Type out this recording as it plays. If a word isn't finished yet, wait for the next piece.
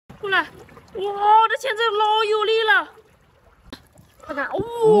出来！哇，这钳子老有力了！看看，哇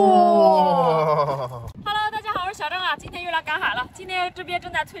 ！Hello， 大家好，我是小郑啊，今天又来赶海了。今天这边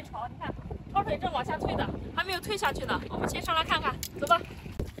正在退潮，你看，潮水正往下退的，还没有退下去呢。我们先上来看看，走吧。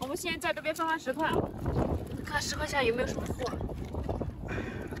我们先在这边翻石块啊，看石块下有没有什么货。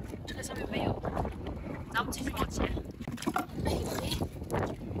这个下面没有，咱们继续往前。哎，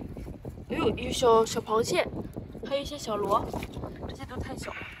有小螃蟹，还有一些小螺，这些都太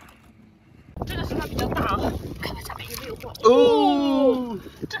小了。这个石块比较大啊，看看下面有没有货。哦，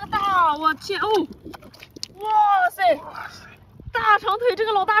这个大，我天哦！哇塞，大长腿，这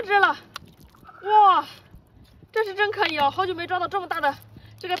个老大只了。哇，这是真可以哦，好久没抓到这么大的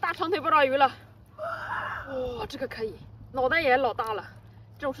这个大长腿八爪鱼了。哇，这个可以，脑袋也老大了，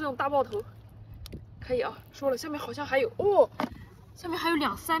这种是那种大爆头，可以啊。说了，下面好像还有哦，下面还有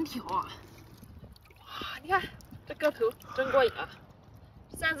2、3条啊。哇，你看这个头真过瘾啊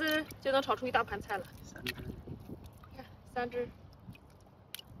！3只就能炒出一大盘菜了。看3只，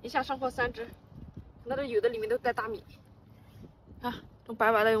一下上货3只，那这有的里面都带大米。啊，这种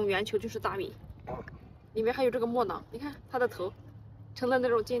白白的那种圆球就是大米，里面还有这个墨囊，你看它的头成了那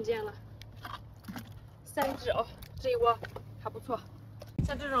种尖尖了。3只哦，这一窝还不错。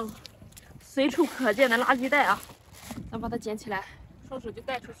像这种随处可见的垃圾袋啊，咱把它捡起来，顺手就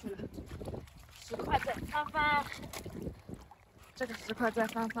带出去了。石块再翻翻。这个石块再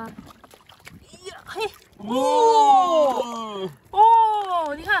翻翻，哎呀嘿，哦，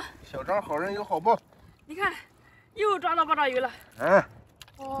你看，小张好人有好报，你看，又抓到八爪鱼了。嗯，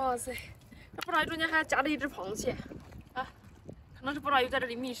哇塞，这八爪鱼中间还夹着一只螃蟹，啊，可能是八爪鱼在这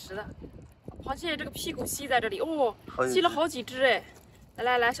里觅食的。螃蟹这个屁股吸在这里，哦，吸了好几只哎。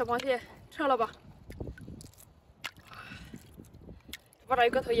来，小螃蟹撤了吧。这八爪鱼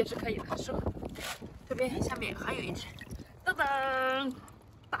个头也是可以的，收。这边下面还有一只。噔噔，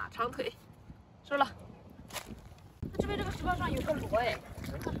大长腿，收了。这边这个石块上有个螺哎，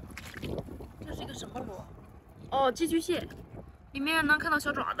这是一个什么螺？哦，寄居蟹，里面能看到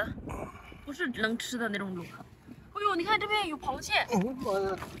小爪子，不是能吃的那种螺。哎呦，你看这边有螃蟹，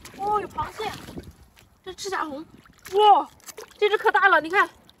哦，有螃蟹，这是赤甲红，哇，这只可大了，你看，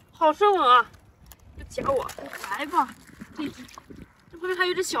好生猛啊！就夹我，来吧，这只，这旁边还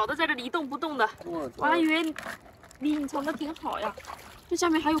有一只小的在这里一动不动的，我还以为。你隐藏的挺好呀，这下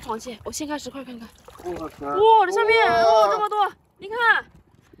面还有螃蟹，我掀开石块看看。哇，这下面哦这么多，你看，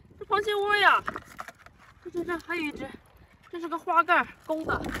这螃蟹窝呀，这还有一只，这是个花盖公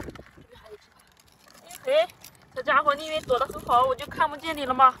的，这边还有一只。哎，小家伙，你以为躲得很好，我就看不见你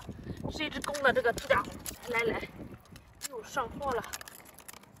了吗？是一只公的这个赤甲红，来，又上货了，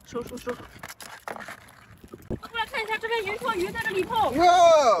收。过来看一下，这边有一条鱼在这里头，哇，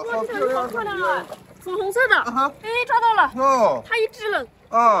这条鱼好漂亮啊！粉红色的，哎，抓到了！哦，它一只了，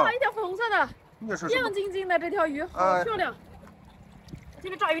一条粉红色的，亮晶晶的这条鱼，好漂亮！这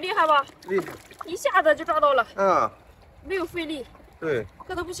个抓鱼厉害吧？厉害，一下子就抓到了，没有费力，对，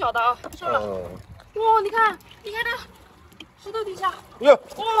个头不小的啊，收了。哇，你看这石头底下，哇，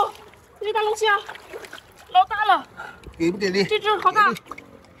这是大龙虾，老大了，给不给力？这只好大，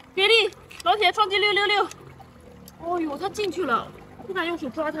给力！老铁，双击666。哦呦，它进去了，不敢用手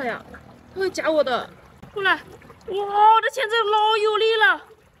抓它呀。它会夹我的，出来！哇，这钳子老有力了，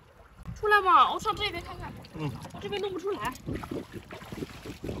出来吧，我上这边看看。我这边弄不出来。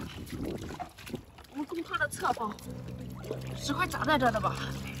我们攻它的侧方，石块夹在这的吧？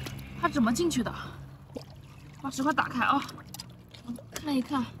它怎么进去的？把石块打开啊，看一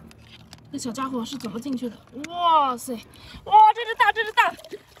看，这小家伙是怎么进去的？哇塞，哇，这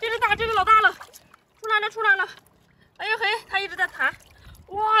只老大了，出来了！哎呦嘿，它一直在弹。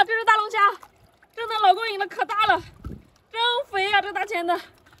哇，这只大龙虾真的老过瘾了，可大了，真肥呀！这大钳子，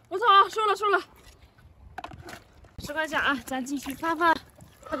不错啊，收了。石块下啊，咱继续翻，看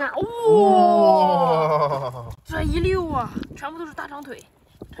看，哇，这一溜啊，全部都是大长腿，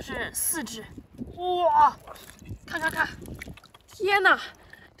这是4只，哇，看，天哪，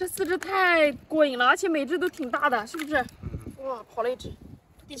这4只太过瘾了，而且每只都挺大的，是不是？哇，跑了一只，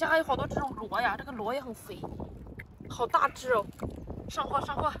底下还有好多这种螺呀，这个螺也很肥，好大只哦。上货，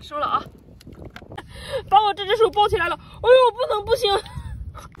收了啊！把我这只手抱起来了，哎呦，不行！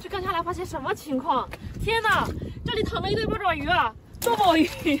这刚下来发现什么情况？天哪，这里躺了一堆八爪鱼啊，多宝鱼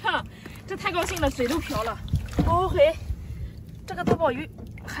啊！这太高兴了，水都瓢了。哦嘿，这个多宝鱼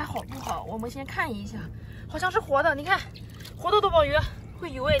还好不好？我们先看一下，好像是活的，你看，活的多宝鱼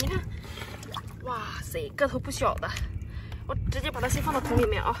会游哎，你看，哇塞，个头不小的，我直接把它先放到桶里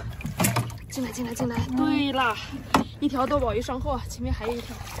面啊。进来！对了，一条多宝鱼上货，前面还有一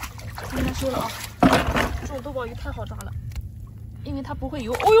条，应该收了啊！这种多宝鱼太好抓了，因为它不会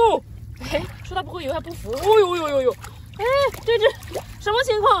游。哦呦，哎，说它不会游还不服。哦呦呦呦呦，哎，这只什么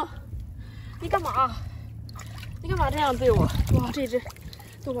情况？你干嘛？你干嘛这样对我？哇，这只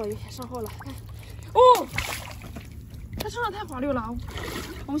多宝鱼上货了，看，哦，它身上太滑溜了。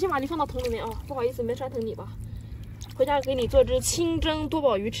我们先把你放到桶里面啊，不好意思没拴疼你吧。回家给你做只清蒸多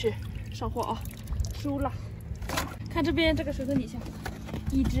宝鱼吃，上货啊，收了。看这边这个水坑底下，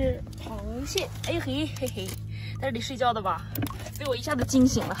一只螃蟹，哎嘿嘿嘿，在这里睡觉的吧？被我一下子惊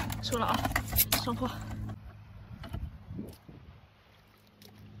醒了，收了啊，上货。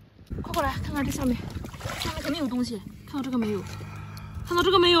快过来看看这下面，下面肯定有东西。看到这个没有？看到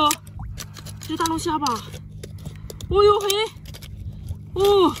这个没有？这是大龙虾吧？哦呦嘿，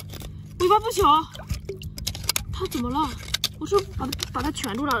哦，尾巴不小。它怎么了？我是把它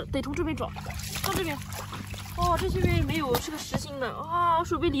蜷住了，得从这边找。看这边，哦，这边没有，是个实心的啊！我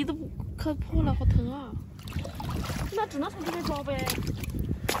手被梨子磕破了，好疼啊！那只能从这边抓呗。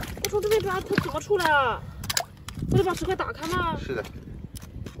我从这边抓，它怎么出来啊？我得把石块打开吗？是的。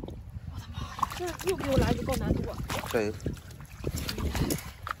我的妈呀，这又给我来一个高难度啊！加油！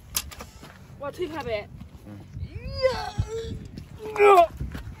哇，推开呗。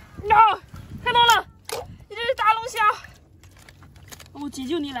看到了，你这是大龙虾。哦，解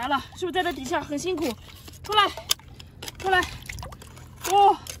救你来了，是不是在这底下很辛苦？出来，出来。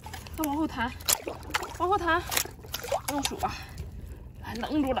哦，它往后弹，往后弹，用手啊，还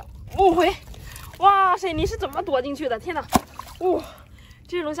愣住了。哦回，哇塞，你是怎么躲进去的？天哪！哦，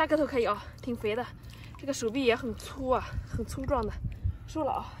这只龙虾个头可以啊，挺肥的，这个手臂也很粗啊，很粗壮的。收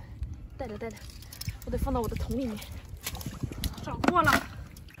了啊，带着，我得放到我的桶里面。长货了。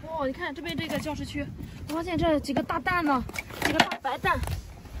哦，你看这边这个教室区，我发现这几个大蛋呢，几个大白蛋。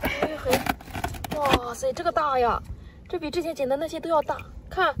哎嘿，哇塞，这个大呀，这比之前捡的那些都要大。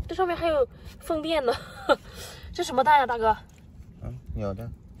看这上面还有粪便呢，这什么蛋呀，大哥？嗯，鸟蛋。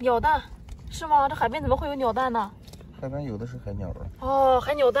鸟蛋是吗？这海边怎么会有鸟蛋呢？海边有的是海鸟啊。哦，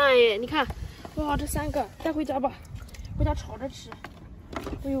海鸟蛋耶！你看，哇，这3个带回家吧，回家炒着吃。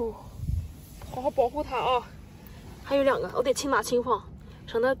哎呦，好好保护它啊！还有2个，我得轻拿轻放，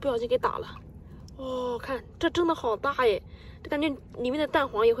省得不小心给打了。哦，看这真的好大耶！这感觉里面的蛋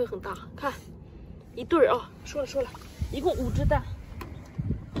黄也会很大。看，一对儿啊，说了，一共5只蛋。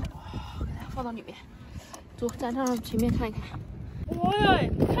哇，给它放到里面。走，咱上前面看一看。哇呀，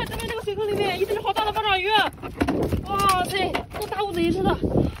看这边这个水坑里面一只好大的八爪鱼！哇塞，跟大乌贼似的。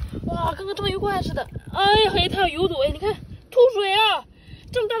哇，跟个章鱼怪似的。哎嘿，它要游走哎，你看吐水啊！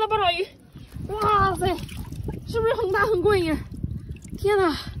这么大的八爪鱼，哇塞，是不是很大很过瘾？天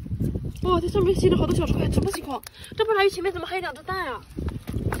哪！哦，它上面吸了好多小石块，什么情况？这八爪鱼前面怎么还有2只蛋啊？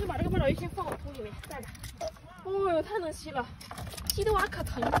我就把这个八爪鱼先放我桶里面带着。哦哟，太能吸了，吸的娃可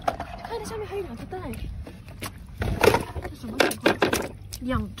疼。看这下面还有2只蛋哎，这什么情况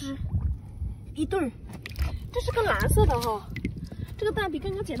？2只，1对儿。这是个蓝色的哈，这个蛋比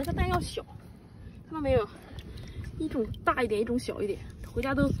刚刚捡那个蛋要小，看到没有？一种大一点，一种小一点。回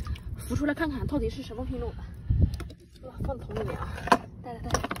家都孵出来看看，到底是什么品种的。哇，放桶里面啊，带着。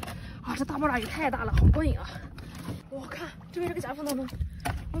啊，这大八爪鱼太大了，好过瘾啊！我看这边这个夹缝当中，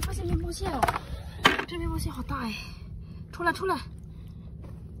我发现面包蟹哦，这面包蟹好大哎！出来！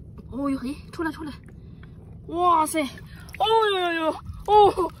哦呦嘿，出来！哇塞！哦呦！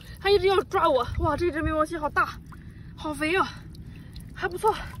哦，它一直要抓我！哇，这只面包蟹好大，好肥啊，还不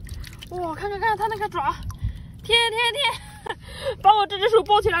错。哇，看它那个爪，天，把我这只手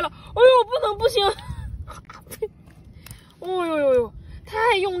抱起来了！哎呦，不行！哦呦，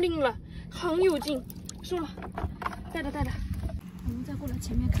太用力了，很有劲。收了，带着。我们再过来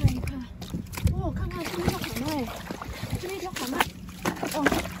前面看一看。哦，看看这边一条海鳗，这边一条海鳗。哦，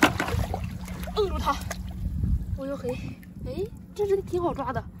摁住它。哦呦嘿，哎，这只挺好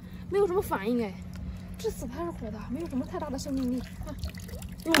抓的，没有什么反应哎。这死的还是活的，没有什么太大的生命力。看，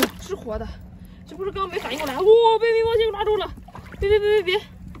哟，是活的，只不过刚刚没反应过来。哇，被面包蟹抓住了！别！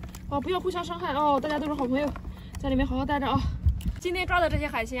哦，不要互相伤害哦，大家都是好朋友，在里面好好待着啊。今天抓的这些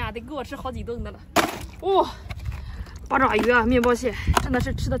海鲜啊，得够我吃好几顿的了。哇，八爪鱼啊，面包蟹真的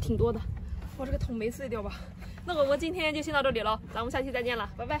是吃的挺多的。哇，这个桶没碎掉吧？那我们今天就先到这里了，咱们下期再见了，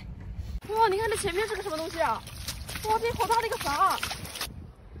拜拜。哇，你看这前面是个什么东西啊？哇，这好大的一个筏！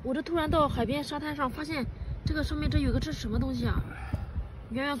我这突然到海边沙滩上，发现这个上面有个这是什么东西啊？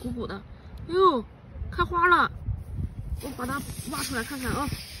圆圆鼓鼓的，哎呦，开花了！我把它挖出来看看啊。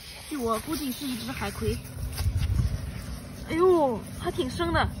据我估计是一只海葵。哎呦，还挺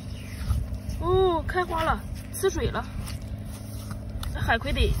深的。哦，开花了，呲水了。这海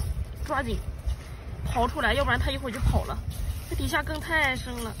葵得抓紧刨出来，要不然它一会儿就跑了。这底下根太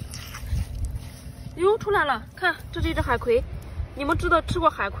深了。哟，出来了，看，这是一只海葵，你们知道吃过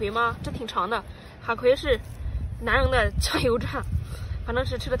海葵吗？这挺长的，海葵是男人的加油站，反正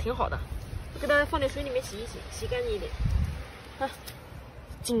是吃的挺好的。给它放点水里面洗一洗，洗干净一点。啊，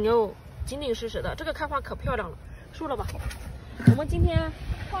紧紧实实的，这个开花可漂亮了。说了吧，我们今天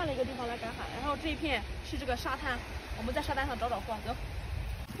换了一个地方来赶海，然后这一片是这个沙滩，我们在沙滩上找货。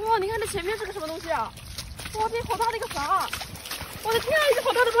走。哇，你看这前面是个什么东西啊？哇，这好大的一个筏！我的天啊，一只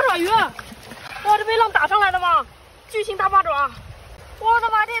好大的八爪鱼！哇，这被浪打上来的吗？巨型大八爪！我的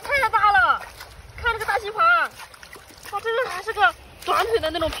妈，这也太大了！看这个大吸盘，哇，这个还是个短腿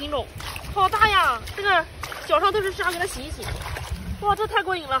的那种品种，好大呀！这个脚上都是沙，给它洗一洗。哇，这太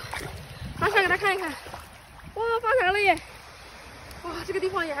过瘾了！拿起来给它看一看。哇，发财了耶！哇，这个地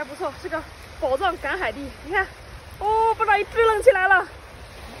方也还不错，是个宝藏赶海地。你看，哦，八爪鱼支棱起来了，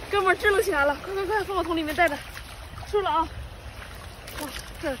哥们儿支棱起来了！快，放我桶里面带着。收了啊！哇，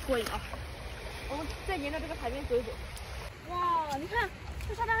这过瘾啊！我们再沿着这个海边走一走。哇，你看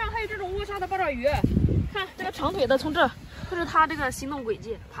这沙滩上还有这种卧沙的八爪鱼，看这个长腿的从这是它这个行动轨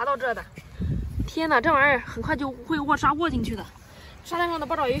迹，爬到这的。天哪，这玩意儿很快就会卧沙卧进去的。沙滩上的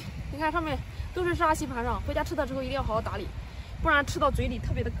八爪鱼，你看上面都是沙吸盘上，回家吃的时候一定要好好打理，不然吃到嘴里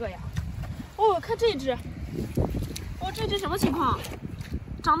特别的硌牙。哦，看这只，哦，这只什么情况？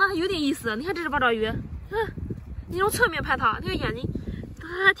长得还有点意思。你看这只八爪鱼，你从侧面拍它，那个眼睛，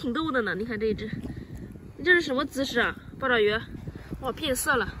它还挺逗的呢。你看这一只，你这是什么姿势啊？八爪鱼，哇，变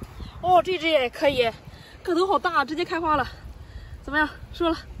色了。哦，这只也可以，个头好大，直接开花了。怎么样？说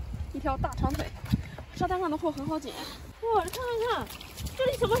了，一条大长腿。沙滩上的货很好捡。哇，看，这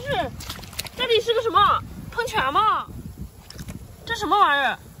里什么是？这里是个什么喷泉吗？这什么玩意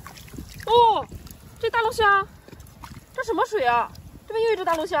儿？哦，这大龙虾，这什么水啊？这边又一只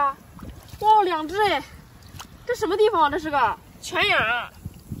大龙虾，哇，两只哎，这什么地方啊？这是个泉眼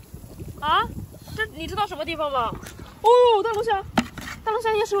啊？这你知道什么地方吗？哦，大龙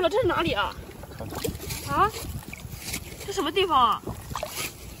虾也收了，这是哪里啊？啊？这什么地方啊？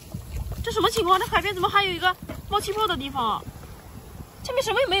这什么情况？这海边怎么还有一个冒气泡的地方啊？前面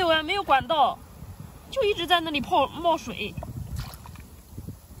什么也没有啊，没有管道，就一直在那里冒水。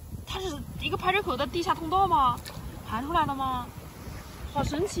它是一个排水口的地下通道吗？排出来的吗？好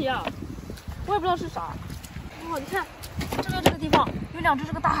神奇啊！我也不知道是啥。哇，你看这个地方有两只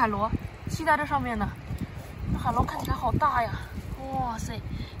这个大海螺栖在这上面呢。这海螺看起来好大呀！哇塞，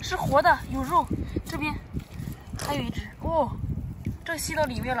是活的，有肉。这边还有一只哦，这吸到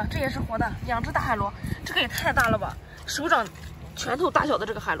里面了，这也是活的，两只大海螺。这个也太大了吧，手掌拳头大小的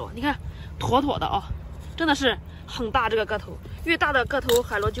这个海螺，你看妥妥的啊，真的是很大这个个头。越大的个头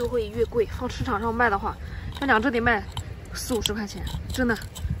海螺就会越贵，放市场上卖的话，这两只得卖40-50块钱，真的。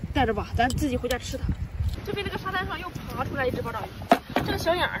带着吧，咱自己回家吃它。这边这个沙滩上又爬出来一只八爪鱼，这个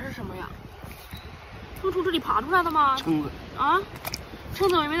小眼儿是什么呀？从这里爬出来的吗？蛏子啊，蛏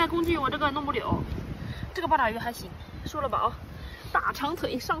子我没带工具，我这个弄不了。这个八爪鱼还行，收了吧啊！大长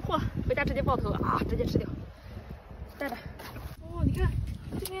腿上货，回家直接爆头啊，直接吃掉。带着。哦，你看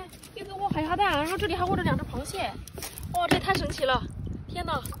这边一个窝海鸭蛋，然后这里还窝着两只螃蟹，哇，这也太神奇了！天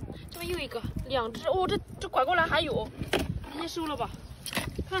哪，这边又一个，两只哦，这拐过来还有，直接收了吧。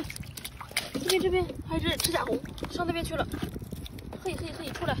看，这边还有一只赤甲红，上那边去了。嘿，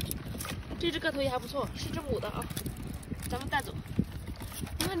出来！这只个头也还不错，是只母的啊，咱们带走。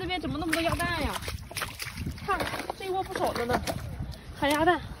你看这边怎么那么多鸭蛋呀？看这一窝不少的呢，海鸭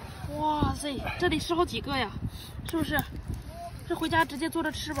蛋。哇塞，这得10好几个呀，是不是？这回家直接做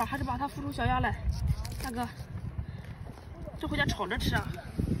着吃吧，还是把它孵出小鸭来？大哥，这回家炒着吃啊？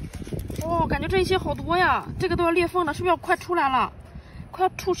哦，感觉这一些好多呀，这个都要裂缝了，是不是要快出来了？快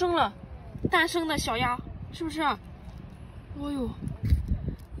要出生了，诞生的小鸭，是不是？哦呦，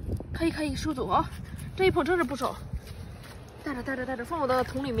可以收走啊！这一捧真是不少，带着，放我的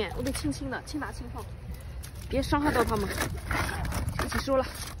桶里面，我得轻轻的轻打轻放，别伤害到它们。一起收了。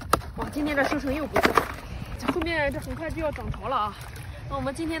哇，今天的收成又不错，后面这很快就要涨潮了啊！那我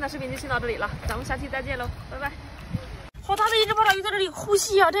们今天的视频就先到这里了，咱们下期再见喽，拜拜。好大的一只八爪鱼在这里呼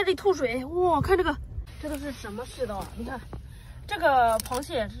吸啊，在这里吐水，哇，看这个，这都是什么世道啊？你看。这个螃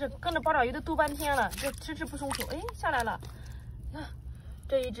蟹是跟着八爪鱼都斗半天了，这迟不松手，哎，下来了。你看，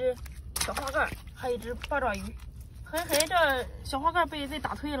这一只小花盖，还有一只八爪鱼。嘿，这小花盖被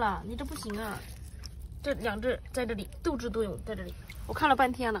打退了，你这不行啊！这两只在这里斗智斗勇，在这里，我看了半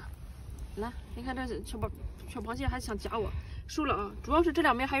天了。来，你看这小螃蟹还想夹我，收了啊！主要是这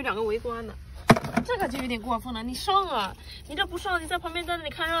两边还有2个围观呢，这个就有点过分了。你上啊！你这不上，你在旁边在那里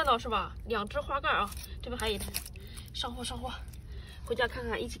看热闹是吧？2只花盖啊，这边还有一只，上货。回家看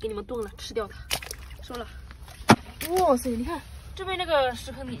看，一起给你们炖了，吃掉它。收了。哇塞，你看这边这个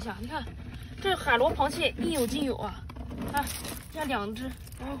石坑底下，你看这海螺螃蟹应有尽有啊！看，这2只，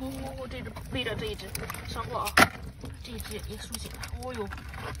这只背着这一只上货啊，这一只也苏醒了，哦呦，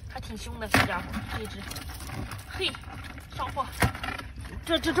还挺凶的，小家伙，这一只，嘿，上货。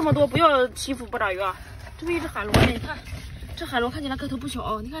这么多，不要欺负八爪鱼啊！这边一只海螺，你看，这海螺看起来个头不小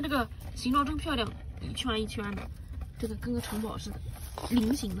哦，你看这个形状真漂亮，一圈一圈的，这个跟个城堡似的，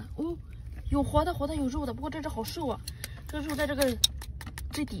菱形的哦，有活的有肉的，不过这只好瘦啊，这肉在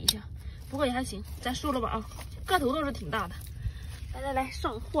这底下，不过也还行，咱收了吧啊，个头倒是挺大的。来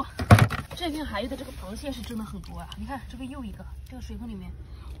上货，这片海域的这个螃蟹是真的很多呀，你看这边又一个，这个水坑里面，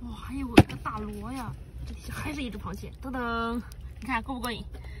哇，还有一个大螺呀，这底下还是一只螃蟹，噔噔。你看过不过瘾？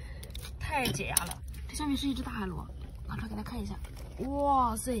太解压了！这下面是一只大海螺，拿出来给大家看一下。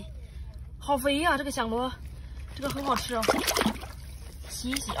哇塞，好肥呀！这个响螺，这个很好吃哦。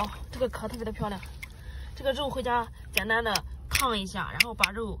洗一洗哦，这个壳特别的漂亮。这个肉回家简单的烫一下，然后把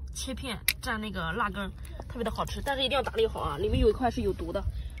肉切片蘸那个辣根，特别的好吃。但是一定要打理好啊，里面有一块是有毒的，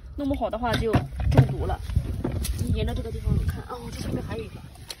弄不好的话就中毒了。你沿着这个地方看，哦，这下面还有一个。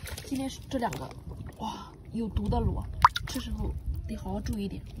今天是这2个，哇，有毒的螺，这时候。得好好注意一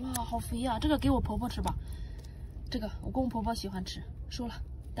点，哇，好肥呀！这个给我婆婆吃吧，这个我公公婆婆喜欢吃，收了，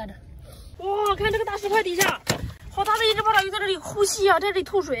带着。哇，看这个大石块底下，好大的一只八爪鱼在这里呼吸啊，在这里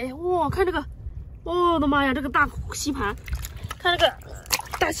吐水。哇，看这个，我的妈呀，这个大吸盘，看这个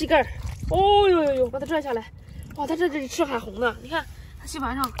大吸盖，哦呦，把它拽下来。哇，它在这里吃海虹呢，你看它吸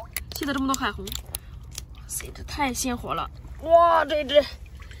盘上吸了这么多海虹，哇塞，这太鲜活了。哇，这只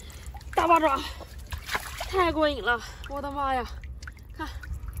大八爪太过瘾了，我的妈呀！看，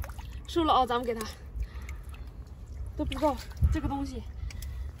收了啊，咱们给它都不知道这个东西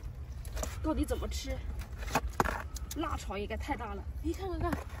到底怎么吃，辣炒应该太大了。你看，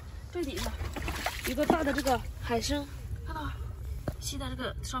这底下有个大的这个海参，看到吸在这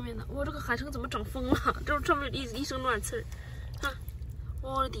个上面的。哇，这个海参怎么长疯了？这上面一身乱刺儿。看，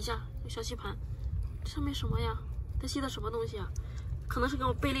哇，这底下有小吸盘，这上面什么呀？它吸的什么东西啊？可能是给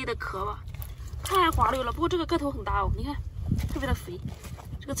我贝类的壳吧。太滑溜了，不过这个个头很大哦，你看，特别的肥，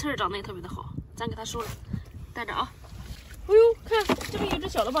这个刺儿长得也特别的好，咱给它收了，带着啊。哎呦，看这边有只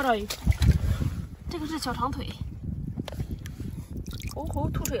小的八爪鱼，这个是小长腿。哦吼，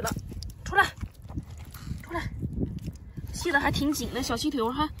吐水了，出来，吸的还挺紧的，小细腿我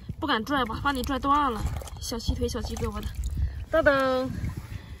还不敢拽吧，把你拽断了，小细腿、小细胳膊的。噔噔，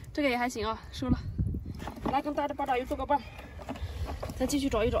这个也还行啊，收了。来，跟大只八爪鱼做个伴，咱继续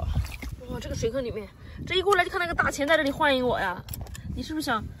找一找。哇，这个水坑里面，这一过来就看那个大钳在这里欢迎我呀！你是不是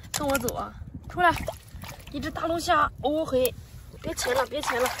想跟我走啊？出来，一只大龙虾，哦嘿，别钳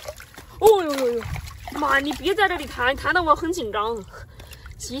了，哦呦，妈，你别在这里弹的我很紧张。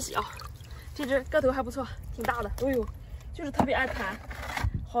洗一洗啊，这只个头还不错，挺大的，哦呦，就是特别爱弹。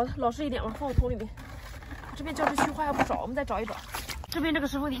好的，老实一点吧，放我桶里面。这边礁石区花还不少，我们再找一找。这边这个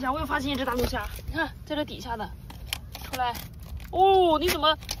石缝底下，我又发现一只大龙虾，你看在这底下的，出来。哦，你怎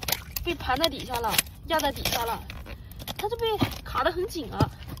么？被盘在底下了，压在底下了，它这被卡得很紧啊！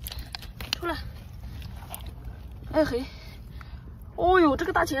出来，哎嘿，哦呦，这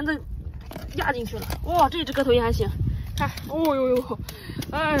个大钳子压进去了，哇，这只个头也还行，看，哦呦，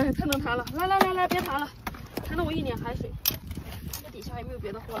哎，太能弹了，来，别弹了，弹得我一脸海水。看这底下有没有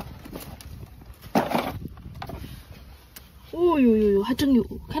别的货了？哦呦，还真有，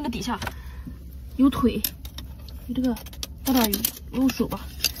看这底下有腿，有这个八爪鱼，用手吧。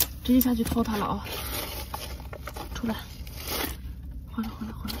直接下去掏它了啊！出来，坏了，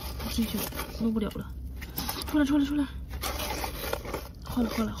它进去了，弄不了了。出来！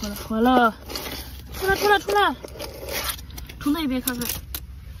坏了！出来！从那边看看，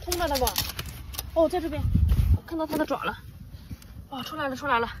空着的吧？哦，在这边，我看到它的爪了。哇，出来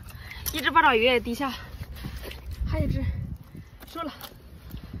了！一只八爪鱼，底下还有一只，收了，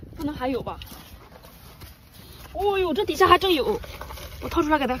不能还有吧？哦呦，这底下还真有。我掏出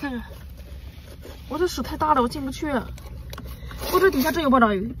来给大家看看，我这手太大了，我进不去。我这底下真有八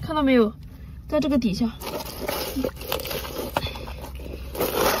爪鱼，看到没有？在这个底下，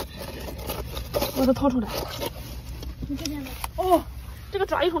我都掏出来。你这边呢？哦，这个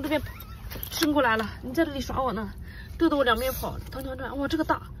爪又从这边伸过来了，你在这里耍我呢，逗得我两边跑，团团转。哇，这个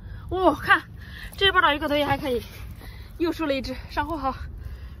大！哇，看这只八爪鱼个头也还可以，又收了一只，上货好，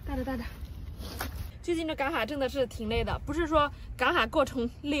带着。最近这赶海真的是挺累的，不是说赶海过程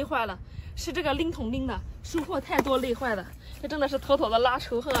累坏了，是这个拎桶拎的收获太多累坏的，这真的是妥妥的拉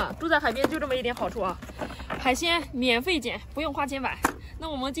仇恨啊！住在海边就这么一点好处啊，海鲜免费捡，不用花钱买。那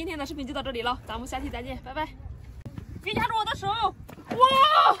我们今天的视频就到这里了，咱们下期再见，拜拜！别夹住我的手！哇，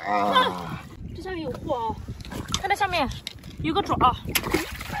看这下面有货啊，看这下面有个爪，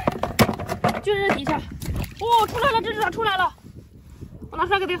就在这底下，哦，出来了，这只出来了。我拿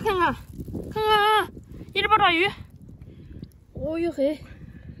出来给大家看看，看看啊，一只八爪鱼。哦哟嘿，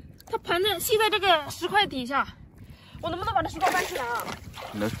它系在这个石块底下。我能不能把这石块搬起来啊？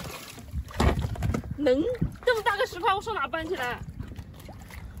能。能，这么大个石块，我上哪搬起来？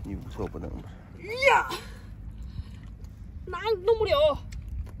你不错不能吧？呀，弄不了。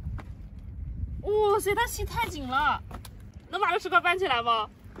哇塞，它系太紧了，能把这石块搬起来吗？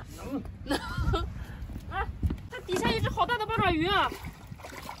能。啊，它底下一只好大的八爪鱼啊！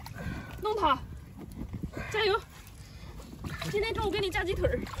弄它，加油！今天中午给你加鸡腿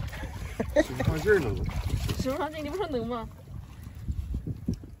儿。使不上劲儿能。使不上劲，你不说能吗？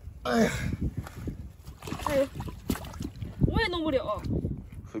哎呀，加油！我也弄不了。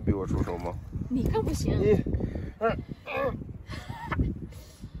会比我出手吗？你看不行。1、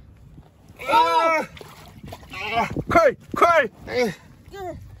2、快！哎，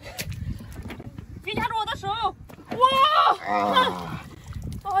别夹住我的手！哇！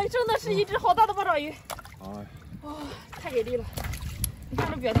哎，真的是一只好大的八爪鱼！哇，太给力了！你看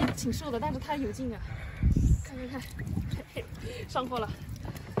这表弟挺瘦的，但是他有劲啊！看，上货了，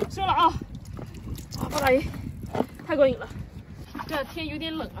收了啊！啊，八爪鱼太过瘾了。这天有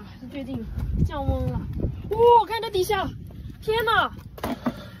点冷啊，最近降温了。哇，看这底下，天哪！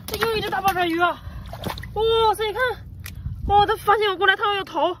这又一只大八爪鱼啊！哇塞，看，哦，它发现我过来，它要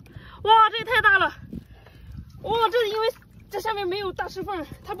逃。哇，这也太大了！哇，这因为这下面没有大石缝，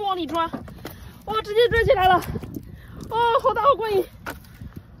它不往里钻，哇，直接钻起来了。哦，好大，好过瘾！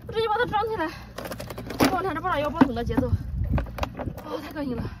我直接把它装起来。哇，看这八爪鱼不同的节奏，哇，太过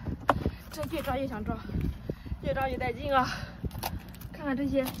瘾了！这越抓越想抓，越抓越带劲啊！看看这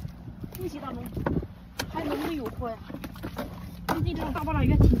些夫妻当中还能不能有货呀？最近这种大八爪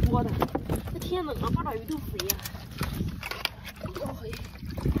鱼还挺多的。这天冷了，八爪鱼都肥呀。哦嘿，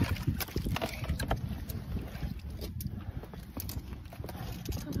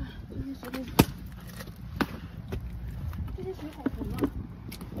看看这些石头，这些水好红啊！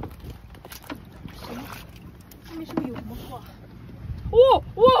什么？上面是不是有什么货啊？哇！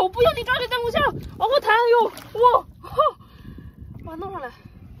我不要你抓这大龙虾，往后弹！哟，哇！把它弄上来，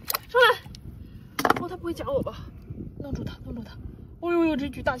上来！哦，它不会夹我吧？弄住它！哦呦，这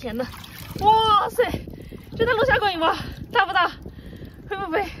举大钳的！哇塞，这大龙虾过瘾吧？大不大？肥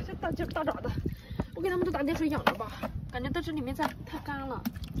不肥？这大爪的，我给它们都打点水养着吧，感觉在这里面太干了。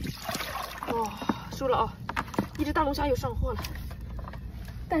哦，收了啊！一只大龙虾又上货了，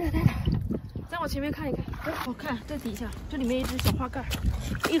带着，再往前面看一看，好看，在底下，这里面一只小花盖，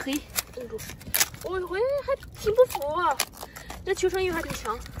一黑摁住。哦呦，还挺不服啊！这求生欲还挺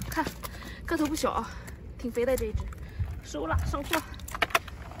强，看个头不小啊，挺肥的这一只。收了，上货。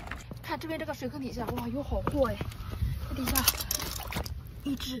看这边这个水坑底下，哇，有好货哎！这底下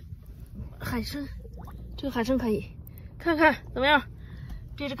一只海参，这个海参可以看看怎么样？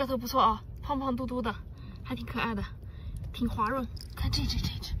这只个头不错啊，胖胖嘟嘟的，还挺可爱的，挺滑润。看这只，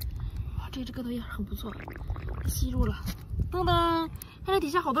哇，这只个头也很不错，吸入了。噔噔，看这底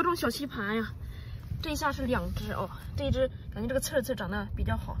下好多种小吸盘呀。这一下是2只哦，这一只感觉这个刺长得比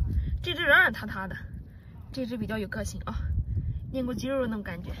较好，这只软软塌塌的。这只比较有个性啊，练过肌肉的那种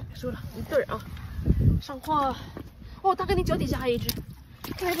感觉。收了一对啊，上货。哦，大哥，你脚底下还有一只，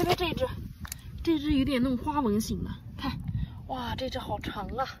看这边这一只，这只有点那种花纹型的，看，哇，这只好长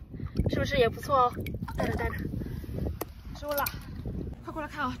啊，是不是也不错哦？带着，收了。快过来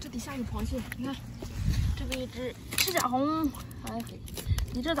看啊，这底下有螃蟹，你看，这边一只赤甲红，哎，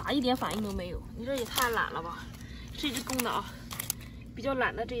你这咋一点反应都没有？你这也太懒了吧？是一只公的啊，比较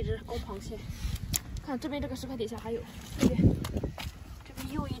懒的这一只公螃蟹。看这边这个石块底下还有，这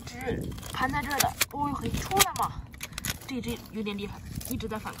边又一只盘在这儿的，哦呦嘿，出来嘛！这一只有点厉害，一直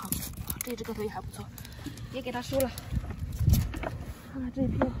在反抗。这只个头也还不错，也给它收了。看看这一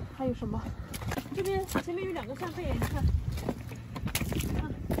片还有什么？这边前面有2个扇贝，你看，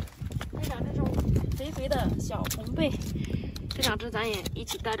这2只这种肥的小红贝，这2只咱也一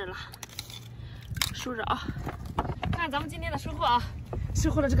起带着了，收着啊。看咱们今天的收获啊！收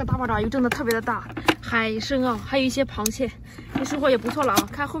获了这个大八爪鱼，真的特别的大，海参啊，还有一些螃蟹，这收获也不错了啊！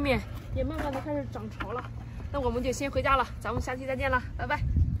看后面也慢慢的开始涨潮了，那我们就先回家了，咱们下期再见了，拜拜！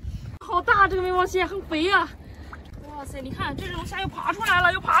好大这个眉毛蟹，很肥啊！哇塞，你看这只龙虾又爬出来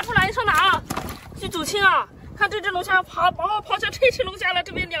了，你上哪啊？去走亲啊！看这只龙虾跑向这只龙虾了，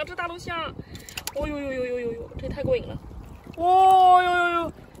这边2只大龙虾，哦呦，这太过瘾了！哦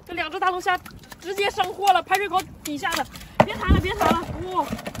呦，这2只大龙虾直接上货了，排水口底下的。别弹了！哇，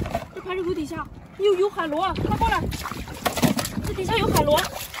这排水口底下有海螺，快过来！这底下有海螺，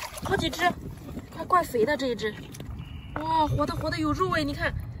好几只，还怪肥的这一只。哇，活的有肉哎！你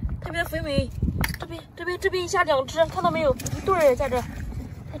看，特别的肥美。这这边一下2只，看到没有？一对儿在这，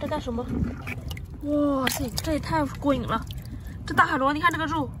在这干什么？哇塞，这也太过瘾了！这大海螺，你看这个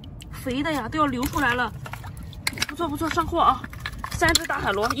肉，肥的呀，都要流出来了。不错不错，上货啊！3只大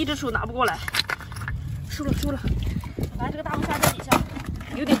海螺，一只手拿不过来，收了。来，这个大龙虾在底下，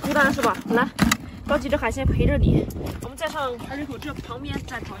有点孤单是吧？来，搞几只海鲜陪着你。我们再上海水口这旁边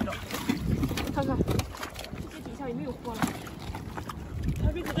再找一找，看看这些底下有没有货了。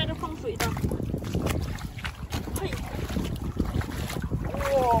海水口在这放水的，嘿，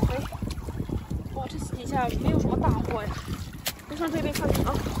哇，这底下没有什么大货呀。再上这边看看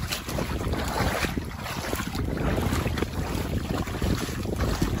啊。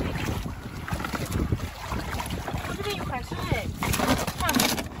这边有海参哎，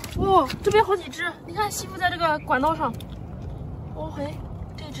看，哇，这边好几只，你看吸附在这个管道上。哦嘿，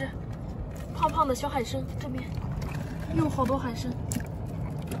这只胖胖的小海参，这边又好多海参。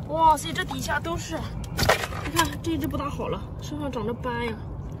哇塞，这底下都是，你看这只不大好了，身上长着斑呀，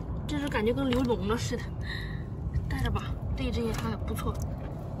这只感觉跟流脓了似的，带着吧。这一只也还不错，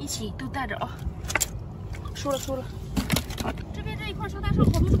一起都带着啊。收了。这边这一块沙滩上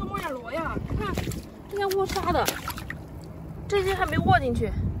好多这个猫眼螺呀，你看，这在卧沙的，这些还没卧进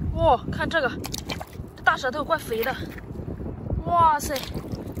去。哇，看这个，这大舌头怪肥的。哇塞，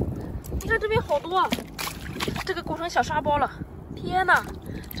你看这边好多啊，这个鼓成小沙包了。天哪，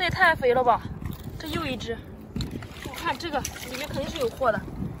这也太肥了吧！这又一只，我看这个里面肯定是有货的，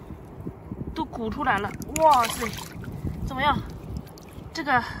都鼓出来了。哇塞，怎么样？这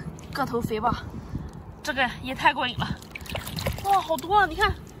个个头肥吧？这个也太过瘾了。哇，好多啊！你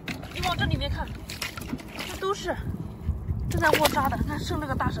看，你往这里面看，这都是正在卧沙的。看剩这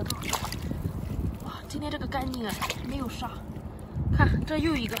个大舌头。哇，今天这个干净哎，没有沙。看这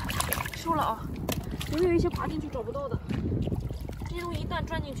又一个，收了啊！有没有一些爬进去找不到的？这些东西一旦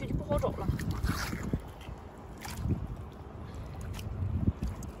钻进去就不好找了。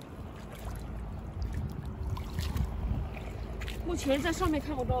目前在上面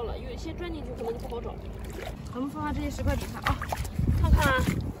看不到了，有一些钻进去可能就不好找。咱们翻翻这些石块底下啊，看看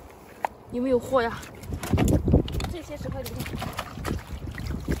有没有货呀。这些石块底下，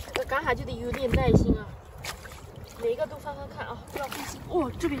这个赶海就得有点耐心啊，每一个都翻翻看啊，不要灰心。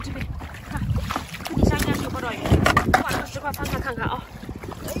哦，这边看，这底下应该是有八爪鱼。我把这个石块翻看看啊。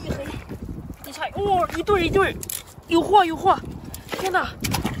哎嘿，底下一对，有货！天哪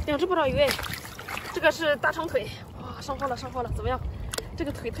，2只八爪鱼哎，这个是大长腿。哇，上货了，怎么样？这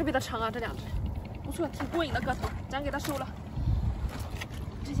个腿特别的长啊，这2只，不错，挺过瘾的个头，咱给它收了。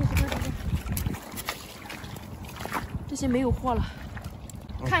这些石块底下，这些没有货了。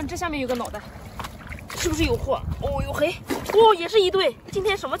看这下面有个脑袋，是不是有货？哦哟嘿，也是一对。今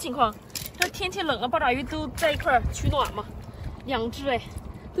天什么情况？这天气冷了，八爪鱼都在一块儿取暖嘛。2只哎，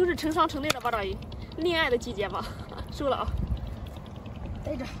都是成双成对的八爪鱼，恋爱的季节嘛。收了啊，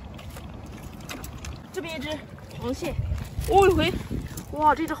待着。这边一只螃蟹，哦哟嘿，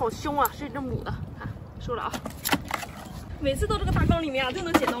哇，这只好凶啊，是一只母的。看，收了啊。每次到这个大缸里面啊，都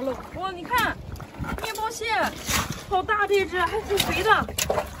能捡到肉。哇，你看，面包蟹，好大这只，还挺肥的。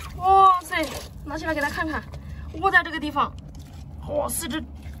哇塞，拿起来给它看看，窝在这个地方，哇，4只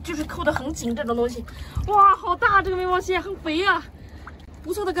就是扣得很紧这种东西。哇，好大这个面包蟹，很肥啊，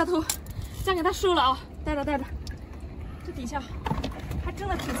不错的个头，先给它收了啊，带着。这底下还真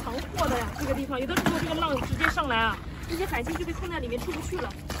的挺藏货的呀，这个地方有的时候这个浪直接上来啊，这些海鲜就被困在里面出不去了，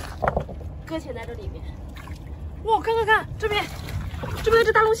搁浅在这里面。哇，看，这边有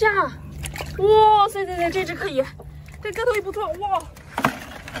只大龙虾，哇塞，这只可以，这个头也不错，哇，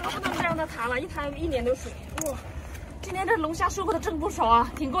我不能再让它弹了，一弹一脸都水。哇，今天这龙虾收获的真不少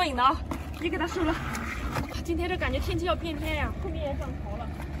啊，挺过瘾的啊，也给它收了。今天这感觉天气要变天呀，后面也涨潮了，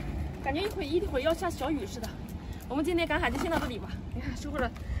感觉一会儿要下小雨似的。我们今天赶海就先到这里吧。你看收获了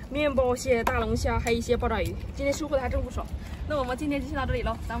面包蟹、大龙虾，还有一些八爪鱼，今天收获的还真不少。那我们今天就先到这里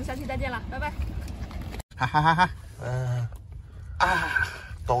喽，咱们下期再见了，拜拜。哈，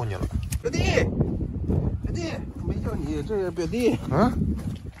叨你了，表弟，没叫你，这表弟啊，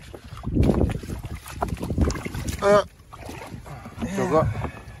小哥，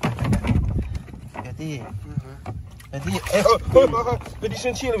表弟，表弟，哎，表弟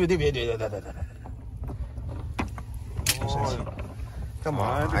生气了，表弟，别，生气了，干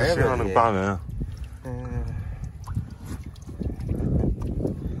嘛呀？身上那个疤纹。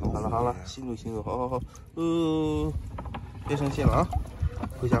好了，心住，好，别生气了啊，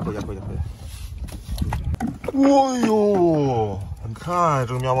回家。哎呦，你看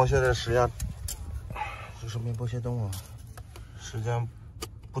这个面包蟹的时间，这是面包蟹冻啊，时间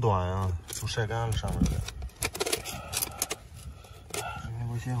不短呀，都晒干了上面的。这面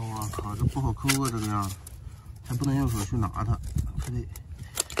包家伙，我靠，这不好抠啊，这个样，还不能用手去拿它，还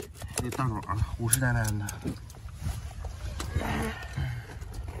得大爪，虎视眈眈的。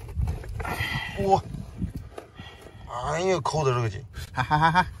哇！哎呀，抠的这个紧，哈哈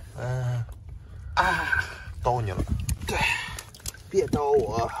哈哈！叨你了。对，别叨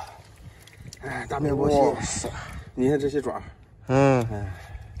我。哎，大面包蟹，你看这些爪，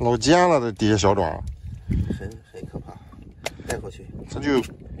老尖了，这底下小爪，很可怕。带回去，这就，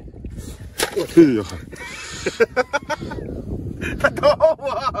我去呀！他叨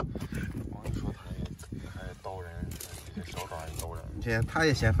我。我跟你说，他还叨人，这小爪也叨人。这他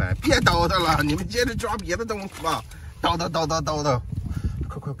也嫌烦，别叨他了，你们接着抓别的东西吧。叨，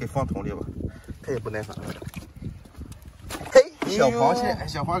快给放桶里吧，他也不耐烦了。嘿，小螃蟹，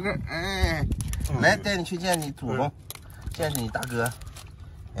小花个，哎，来带你去见你祖宗，见你大哥，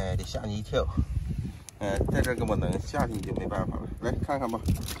哎，得吓你一跳。在这儿给我能下去你就没办法了。来看看吧，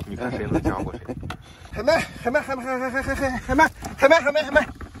你看谁能夹过谁？还卖！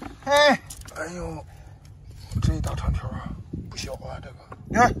哎，哎呦，这一大长条啊，不小啊，这个。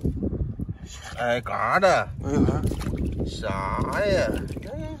你看，矮嘎的，哎呦，啥呀？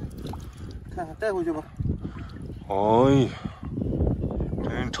看看带回去吧。哎呀，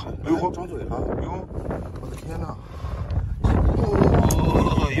真长！哎呦，张嘴了！哎呦，我的天哪！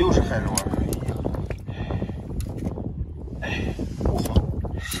哦，又是海螺。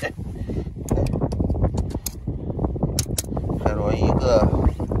海螺一个，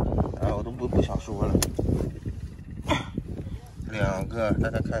我都不想说了。2个，大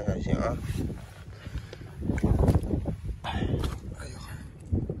家看一下行啊。哎呀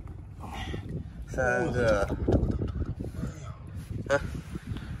，3个。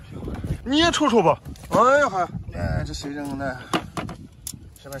你也瞅瞅吧。哎呀哈！哎，这谁扔的？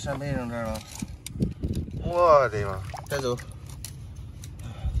是把扇贝扔这儿了？我的妈！带走。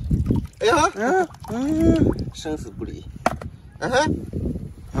哎呀，生死不离。哎，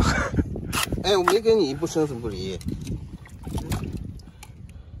我没跟你不生死不离。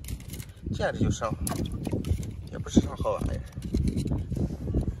见着就上，也不是啥好玩意儿。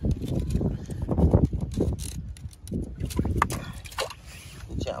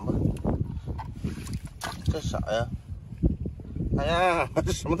你捡吧。这啥呀？哎呀，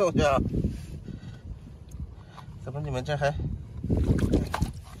这什么东西啊？怎么你们这还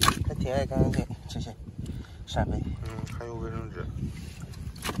挺爱干净这些扇贝？还有卫生纸。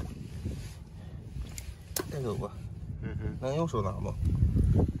带走吧。能用手拿吗？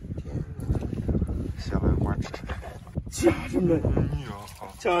下来花枝。家人们，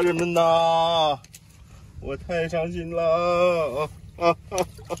家人们呐，我太伤心了！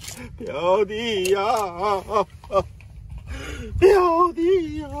表弟呀，表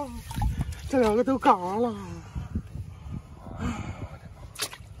弟呀，这2个都嘎了，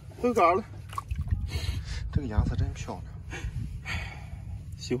都嘎了。这个颜色真漂亮，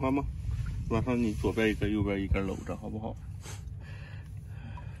喜欢吗？晚上你左边一根，右边一根搂着，好不好？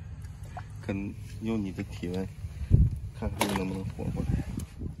跟用你的体温，看看你能不能活过来。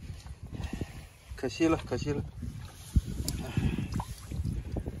可惜了，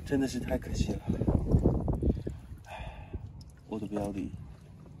真的是太可惜了。我的表弟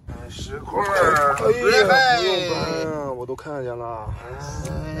石块，我都看见了。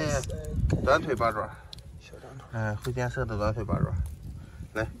短腿八爪，小短腿，会变色的短腿八爪，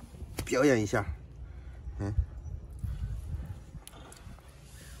来表演一下。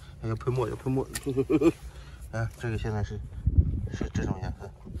要喷墨，这个现在是这种颜色，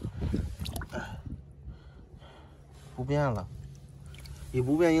不变了，以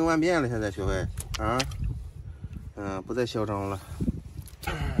不变应万变了。现在学会啊，不再嚣张了。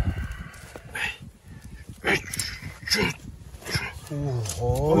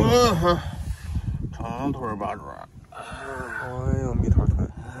长腿八爪，哎呦，蜜桃腿，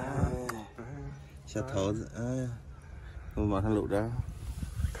小桃子，哎呀，我往上搂着，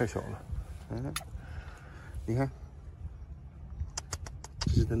太小了。你看，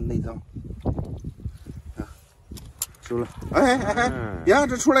这是它的内脏啊，收了。呀，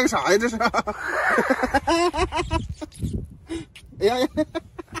这出来个啥呀？这是？哎呀，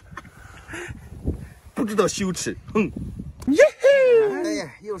不知道羞耻，哼！耶嘿！哎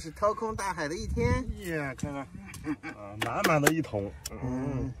呀，又是掏空大海的一天。耶，看看，满满的一桶。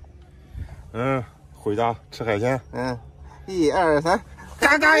回家吃海鲜。 1、2、3，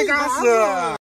嘎嘎一嘎死！